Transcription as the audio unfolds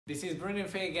This is Bruno and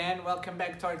Faye again. Welcome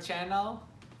back to our channel.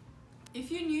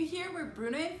 If you're new here, we're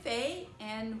Bruno and Faye,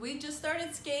 and we just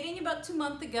started skating about 2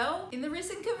 months ago. In the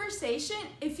recent conversation,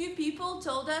 a few people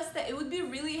told us that it would be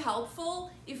really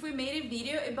helpful if we made a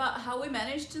video about how we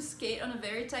managed to skate on a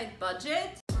very tight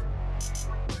budget.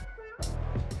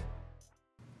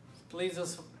 Please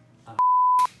also...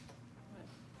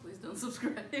 Please don't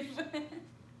subscribe.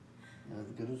 I was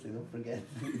gonna say, don't forget.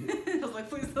 I was like,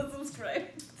 please don't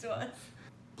subscribe to us.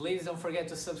 Please don't forget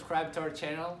to subscribe to our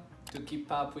channel to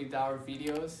keep up with our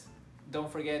videos.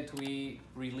 Don't forget we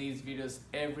release videos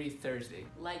every Thursday.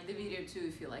 Like the video too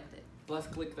if you liked it. Plus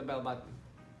click the bell button.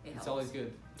 It's helps. always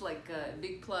good. It's like a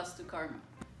big plus to karma.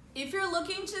 If you're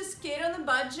looking to skate on a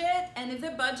budget and if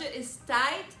the budget is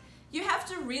tight, you have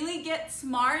to really get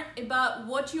smart about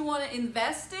what you want to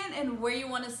invest in and where you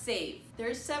want to save. There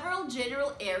are several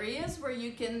general areas where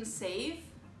you can save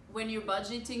when you're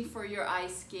budgeting for your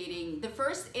ice skating. The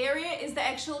first area is the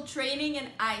actual training and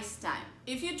ice time.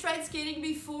 If you tried skating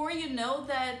before, you know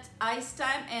that ice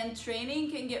time and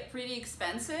training can get pretty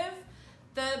expensive.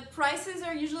 The prices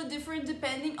are usually different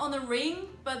depending on the ring,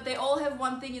 but they all have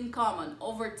one thing in common.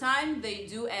 Over time, they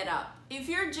do add up. If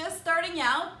you're just starting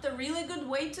out, the really good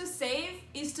way to save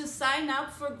is to sign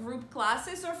up for group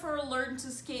classes or for a Learn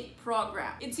to Skate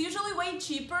program. It's usually way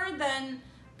cheaper than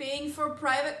paying for a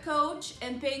private coach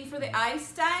and paying for the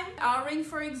ice time. Our ring,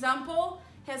 for example,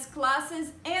 has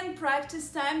classes and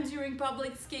practice time during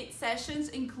public skate sessions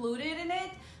included in it,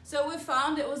 so we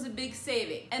found it was a big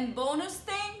saving. And bonus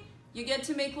thing, you get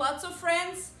to make lots of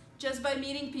friends just by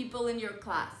meeting people in your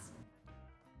class.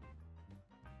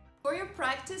 For your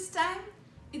practice time,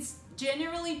 it's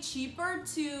generally cheaper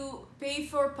to pay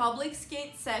for public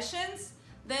skate sessions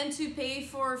than to pay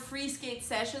for free skate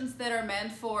sessions that are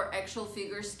meant for actual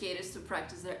figure skaters to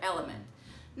practice their element.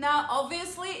 Now,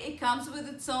 obviously, it comes with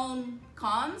its own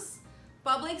cons.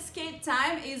 Public skate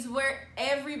time is where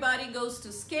everybody goes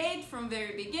to skate, from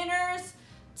very beginners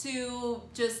to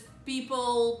just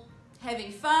people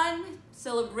having fun,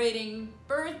 celebrating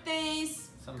birthdays,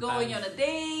 going on a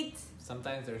date.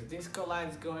 Sometimes there's disco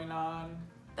lights going on.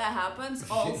 That happens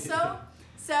also.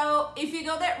 So if you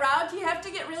go that route, you have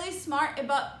to get really smart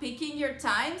about picking your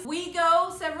times. We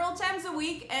go several times a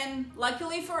week, and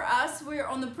luckily for us, we're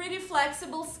on a pretty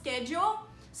flexible schedule,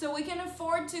 so we can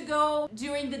afford to go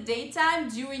during the daytime,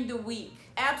 during the week.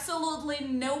 Absolutely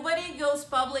nobody goes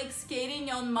public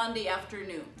skating on Monday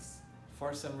afternoons.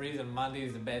 For some reason, Monday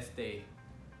is the best day.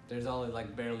 There's always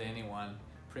like barely anyone.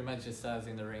 Pretty much just us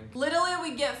in the rink. Literally,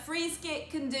 we get free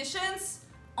skate conditions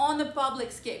on the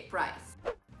public skate price.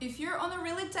 If you're on a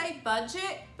really tight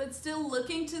budget, but still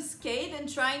looking to skate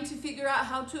and trying to figure out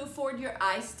how to afford your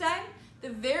ice time, the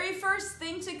very first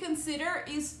thing to consider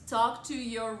is talk to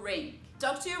your rink.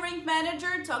 Talk to your rink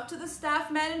manager, talk to the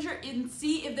staff manager, and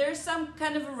see if there's some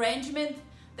kind of arrangement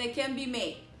that can be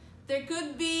made. There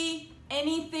could be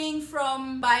anything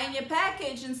from buying a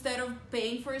package instead of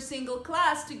paying for a single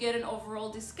class to get an overall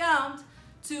discount,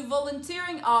 to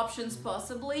volunteering options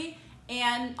possibly,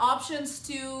 and options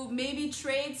to maybe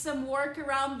trade some work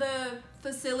around the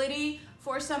facility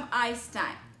for some ice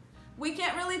time. We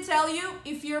can't really tell you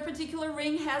if your particular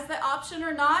ring has the option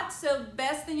or not, so the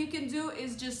best thing you can do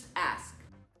is just ask.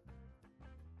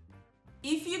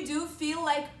 If you do feel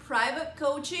like private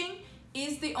coaching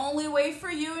is the only way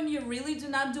for you and you really do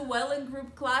not do well in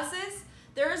group classes,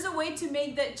 there is a way to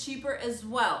make that cheaper as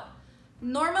well.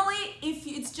 Normally, if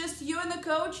it's just you and the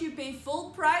coach, you pay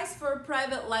full price for a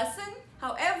private lesson.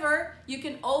 However, you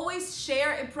can always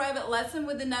share a private lesson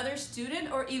with another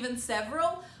student or even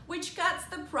several, which cuts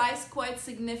the price quite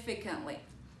significantly.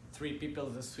 3 people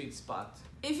is a sweet spot.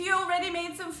 If you already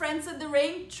made some friends at the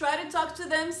rink, try to talk to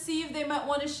them, see if they might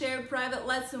want to share a private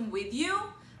lesson with you.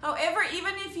 However,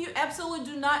 even if you absolutely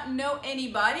do not know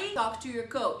anybody, talk to your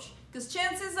coach. Because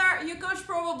chances are your coach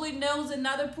probably knows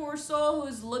another poor soul who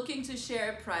is looking to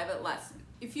share a private lesson.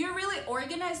 If you're a really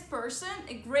organized person,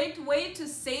 a great way to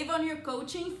save on your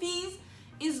coaching fees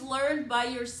is learn by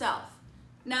yourself.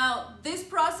 Now, this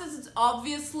process is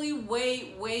obviously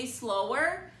way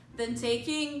slower than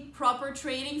taking proper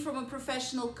training from a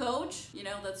professional coach. You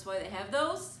know, that's why they have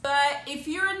those. But if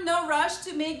you're in no rush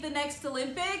to make the next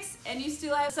Olympics and you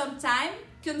still have some time,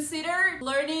 consider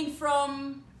learning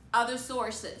from other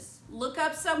sources. Look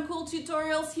up some cool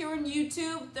tutorials here on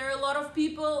YouTube. There are a lot of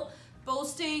people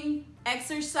posting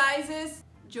exercises.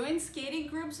 Join skating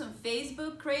groups on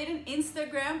Facebook, create an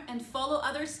Instagram, and follow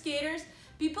other skaters.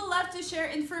 People love to share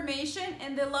information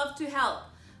and they love to help.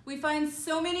 We find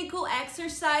so many cool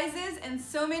exercises and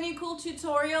so many cool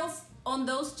tutorials on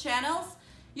those channels,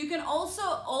 You can also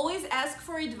always ask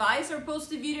for advice or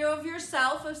post a video of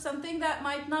yourself of something that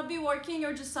might not be working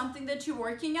or just something that you're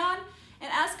working on, and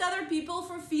ask other people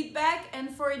for feedback and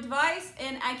for advice,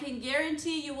 and I can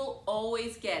guarantee you will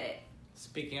always get it.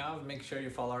 Speaking of, make sure you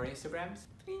follow our Instagrams.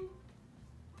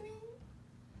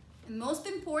 And most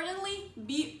importantly,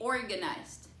 be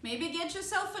organized. Maybe get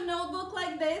yourself a notebook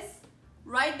like this.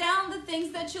 Write down the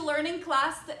things that you learn in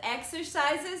class, the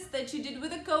exercises that you did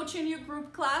with a coach in your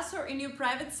group class or in your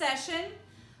private session.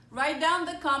 Write down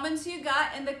the comments you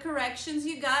got and the corrections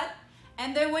you got.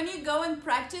 And then when you go and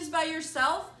practice by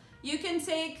yourself, you can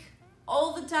take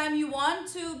all the time you want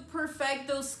to perfect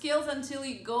those skills until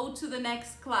you go to the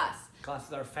next class.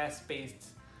 Classes are fast-paced,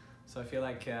 so I feel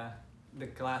like the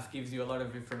class gives you a lot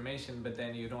of information, but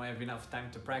then you don't have enough time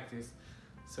to practice.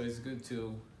 So it's good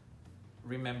to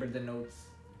remember the notes.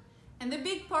 And the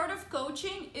big part of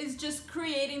coaching is just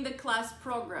creating the class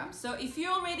program. So if you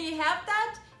already have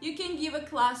that, you can give a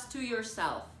class to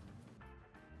yourself.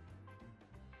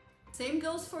 Same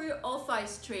goes for your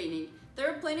off-ice training. There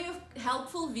are plenty of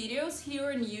helpful videos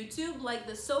here on YouTube, like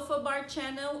the Sofa Bar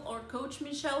channel or Coach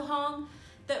Michelle Hong,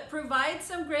 that provide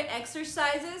some great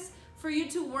exercises for you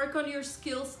to work on your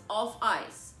skills off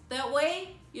ice. That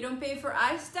way, you don't pay for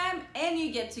ice time and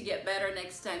you get to get better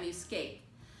next time you skate.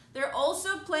 There are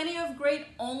also plenty of great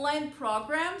online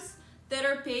programs that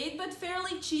are paid but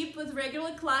fairly cheap with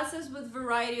regular classes with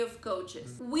variety of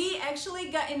coaches. We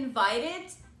actually got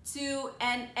invited to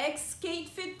an X-Skate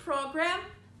Fit program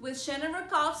with Shannon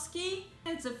Rakowski.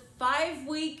 It's a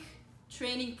 5-week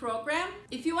training program.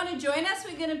 If you want to join us,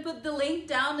 we're going to put the link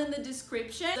down in the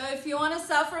description. So if you want to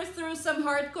suffer through some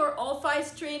hardcore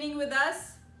off-ice training with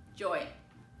us, join.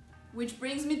 Which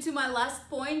brings me to my last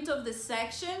point of the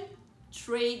section,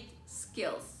 trade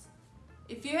skills.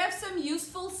 If you have some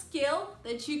useful skill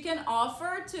that you can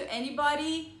offer to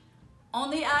anybody on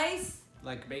the ice,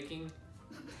 Like baking?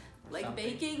 like Something.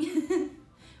 baking,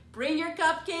 bring your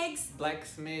cupcakes.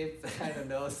 Blacksmith, I don't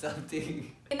know,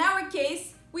 something. In our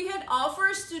case, we had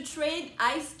offers to trade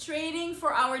ice trading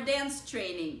for our dance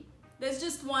training. That's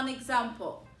just one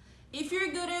example. If you're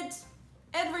good at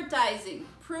advertising,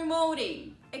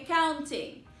 promoting,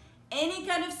 accounting, any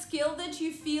kind of skill that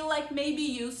you feel like may be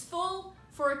useful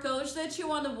for a coach that you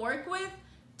want to work with,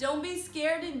 don't be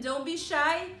scared and don't be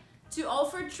shy to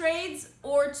offer trades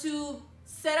or to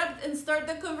set up and start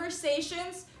the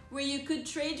conversations where you could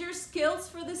trade your skills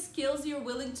for the skills you're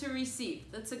willing to receive.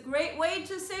 That's a great way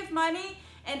to save money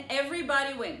and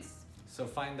everybody wins. So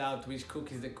find out which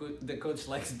cookies the coach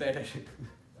likes better.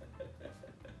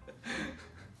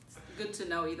 It's good to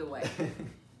know either way.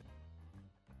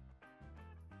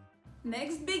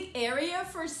 Next big area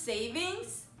for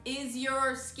savings is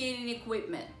your skating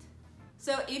equipment.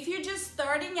 So if you're just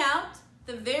starting out,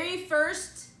 the very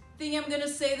first thing I'm gonna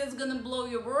say that's gonna blow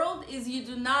your world is you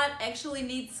do not actually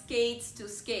need skates to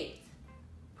skate.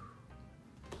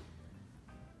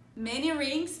 Many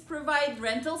rinks provide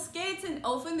rental skates and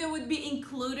often they would be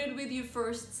included with your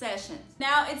first session.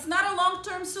 Now, it's not a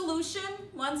long-term solution.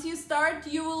 Once you start,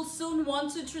 you will soon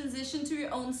want to transition to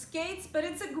your own skates, but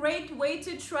it's a great way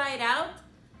to try it out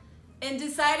and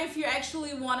decide if you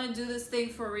actually want to do this thing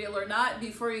for real or not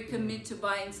before you commit to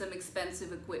buying some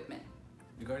expensive equipment.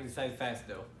 You gotta decide fast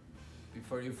though,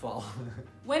 before you fall.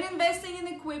 When investing in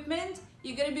equipment,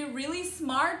 you're gonna be really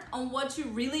smart on what you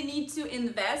really need to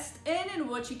invest in and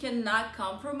what you cannot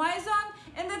compromise on,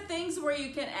 and the things where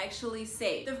you can actually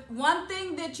save. The one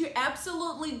thing that you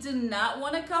absolutely do not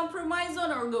want to compromise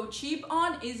on or go cheap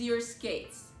on is your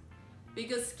skates.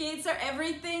 Because skates are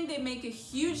everything, they make a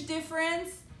huge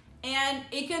difference, and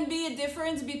it can be a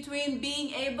difference between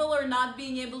being able or not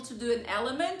being able to do an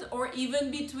element, or even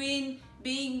between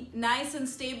being nice and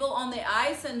stable on the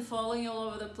ice and falling all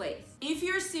over the place. If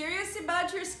you're serious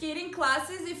about your skating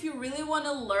classes, if you really want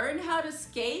to learn how to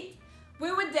skate,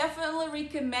 we would definitely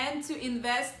recommend to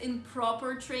invest in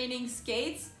proper training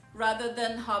skates rather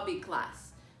than hobby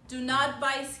class. Do not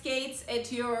buy skates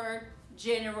at your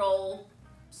general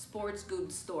sports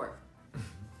goods store.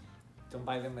 Don't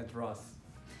buy them at Ross.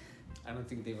 I don't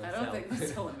think they would I sell. don't think they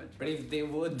sell them at But if they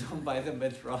would, don't buy them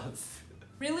at Ross.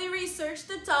 Really research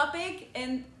the topic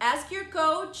and ask your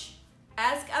coach,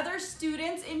 ask other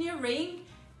students in your ring,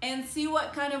 and see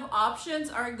what kind of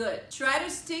options are good. Try to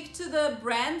stick to the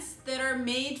brands that are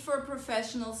made for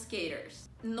professional skaters.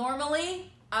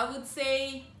 Normally, I would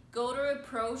say go to a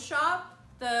pro shop,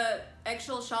 the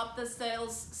actual shop that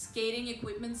sells skating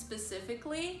equipment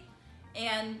specifically,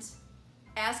 and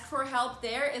ask for help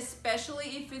there,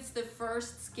 especially if it's the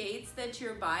first skates that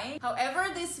you're buying.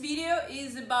 However, this video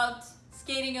is about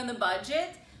skating on the budget,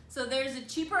 So there's a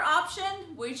cheaper option,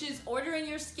 which is ordering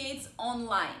your skates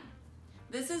online.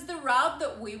 This is the route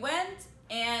that we went,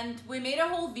 and we made a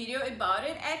whole video about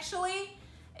it actually.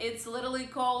 It's literally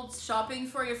called Shopping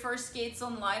for Your First Skates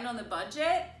Online on a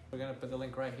Budget. We're gonna put the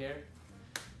link right here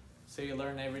so you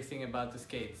learn everything about the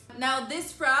skates. Now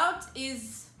this route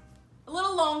is a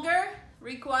little longer,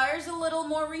 requires a little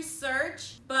more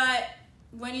research, but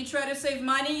when you try to save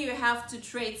money, you have to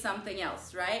trade something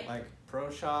else, right? Like Pro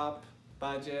Shop,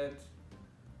 Budget.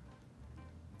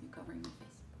 You're covering your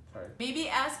face. Sorry. Maybe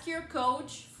ask your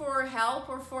coach for help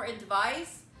or for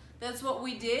advice. That's what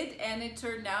we did, and it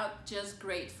turned out just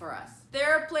great for us.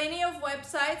 There are plenty of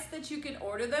websites that you can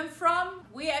order them from.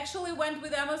 We actually went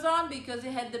with Amazon because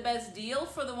it had the best deal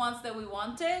for the ones that we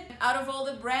wanted. Out of all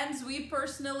the brands, we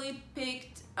personally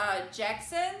picked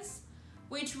Jackson's,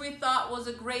 which we thought was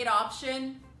a great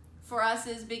option for us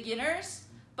as beginners,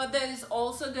 but that is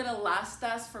also gonna last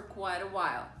us for quite a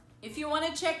while. If you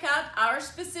wanna check out our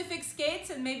specific skates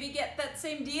and maybe get that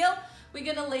same deal, we're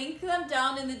gonna link them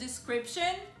down in the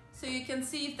description so you can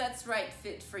see if that's right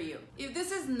fit for you. If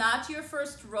this is not your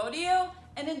first rodeo,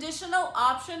 an additional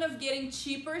option of getting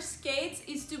cheaper skates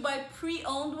is to buy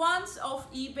pre-owned ones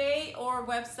off eBay or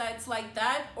websites like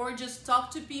that, or just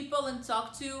talk to people and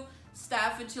talk to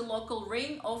staff at your local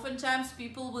ring. Oftentimes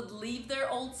people would leave their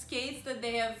old skates that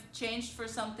they have changed for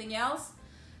something else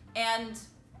and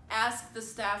ask the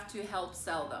staff to help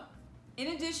sell them. In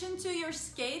addition to your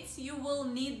skates, you will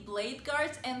need blade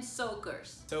guards and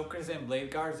soakers. Soakers and blade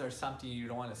guards are something you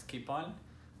don't want to skip on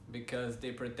because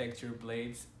they protect your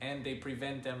blades and they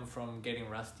prevent them from getting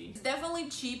rusty. It's definitely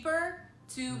cheaper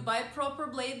to buy proper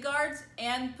blade guards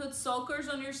and put soakers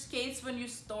on your skates when you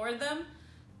store them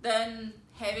than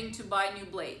having to buy new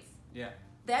blades. Yeah.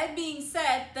 That being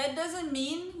said, that doesn't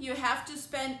mean you have to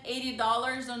spend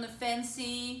 $80 on a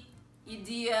fancy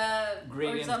Idea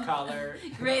gradient color.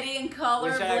 Gradient color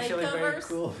Which are blade actually covers. very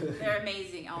cool. They're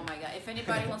amazing. Oh my god. If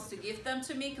anybody wants to gift them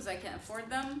to me because I can't afford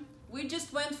them. We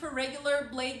just went for regular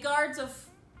blade guards of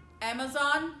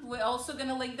Amazon. We're also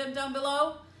gonna link them down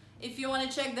below. If you want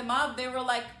to check them out, they were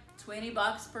like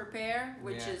 $20 per pair,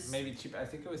 which is maybe cheap. I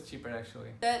think it was cheaper actually.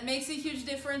 That makes a huge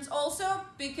difference also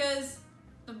because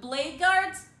the blade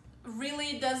guards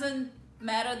really doesn't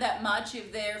matter that much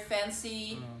if they're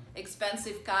fancy,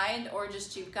 expensive kind or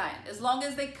just cheap kind. As long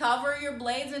as they cover your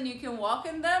blades and you can walk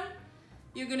in them,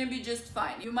 you're gonna be just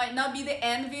fine. You might not be the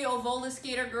envy of all the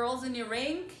skater girls in your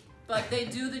rink, but they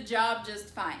do the job just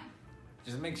fine.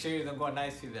 Just make sure you don't go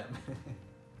nice with them.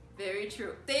 Very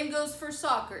true. Same goes for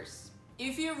sockers.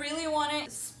 If you really want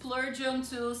to splurge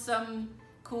onto some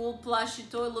cool plushy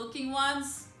toy looking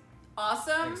ones,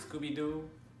 awesome. Like Scooby-Doo.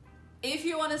 If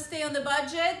you want to stay on the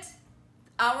budget,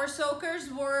 our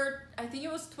soakers were, I think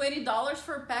it was $20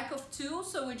 for a pack of 2,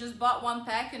 so we just bought 1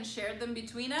 pack and shared them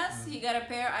between us. He got a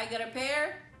pair, I got a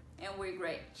pair, and we're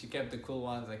great. She kept the cool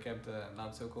ones, I kept the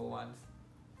not so cool ones.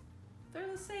 They're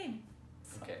the same.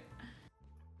 Okay.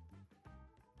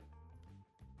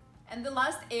 And the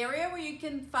last area where you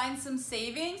can find some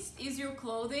savings is your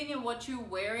clothing and what you're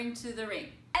wearing to the ring.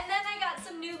 And then I got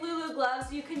some new Lulu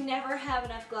gloves. You can never have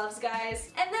enough gloves,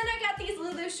 guys. And then I got these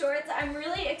Lulu shorts. I'm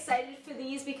really excited for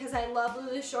these because I love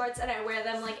Lulu shorts and I wear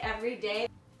them like every day.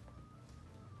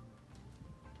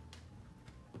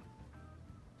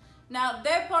 Now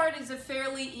that part is a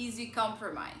fairly easy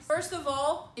compromise. First of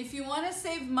all, if you want to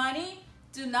save money,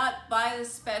 do not buy the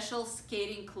special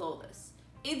skating clothes.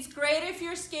 It's great if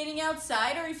you're skating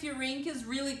outside or if your rink is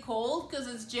really cold because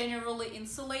it's generally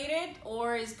insulated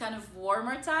or is kind of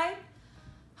warmer type.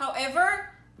 However,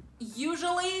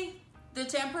 usually the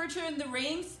temperature in the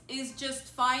rinks is just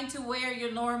fine to wear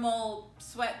your normal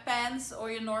sweatpants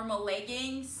or your normal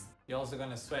leggings. You're also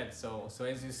gonna sweat, so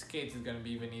as you skate, it's gonna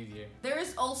be even easier. There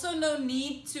is also no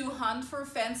need to hunt for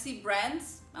fancy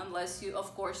brands, unless you,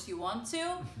 of course, you want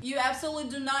to. You absolutely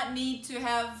do not need to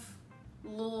have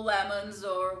Lululemons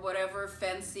or whatever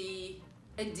fancy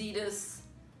Adidas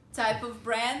type of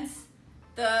brands.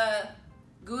 The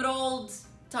good old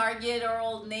Target or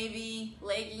Old Navy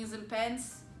leggings and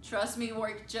pants, trust me,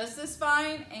 work just as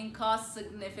fine and cost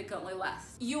significantly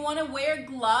less. You want to wear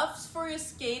gloves for your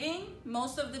skating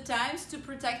most of the times to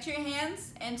protect your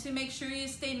hands and to make sure you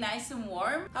stay nice and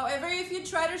warm. However, if you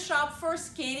try to shop for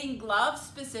skating gloves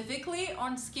specifically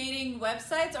on skating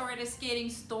websites or at a skating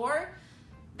store,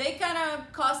 they kind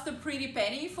of cost a pretty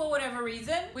penny for whatever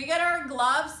reason. We got our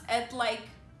gloves at like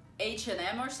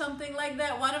H&M or something like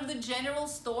that, one of the general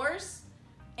stores,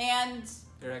 and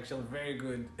they're actually very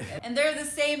good. and they're the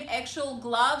same actual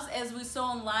gloves as we saw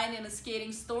online in a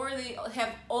skating store. They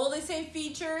have all the same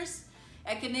features.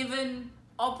 I can even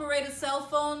operate a cell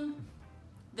phone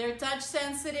They're touch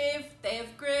sensitive, they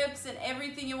have grips and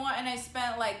everything you want, and I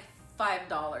spent like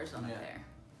 $5 on a pair.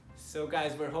 So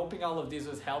guys, we're hoping all of this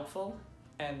was helpful,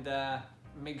 and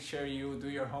make sure you do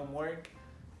your homework,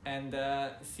 and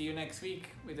see you next week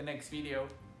with the next video.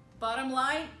 Bottom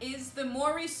line is the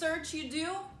more research you do,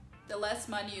 the less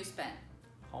money you spend.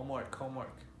 Homework.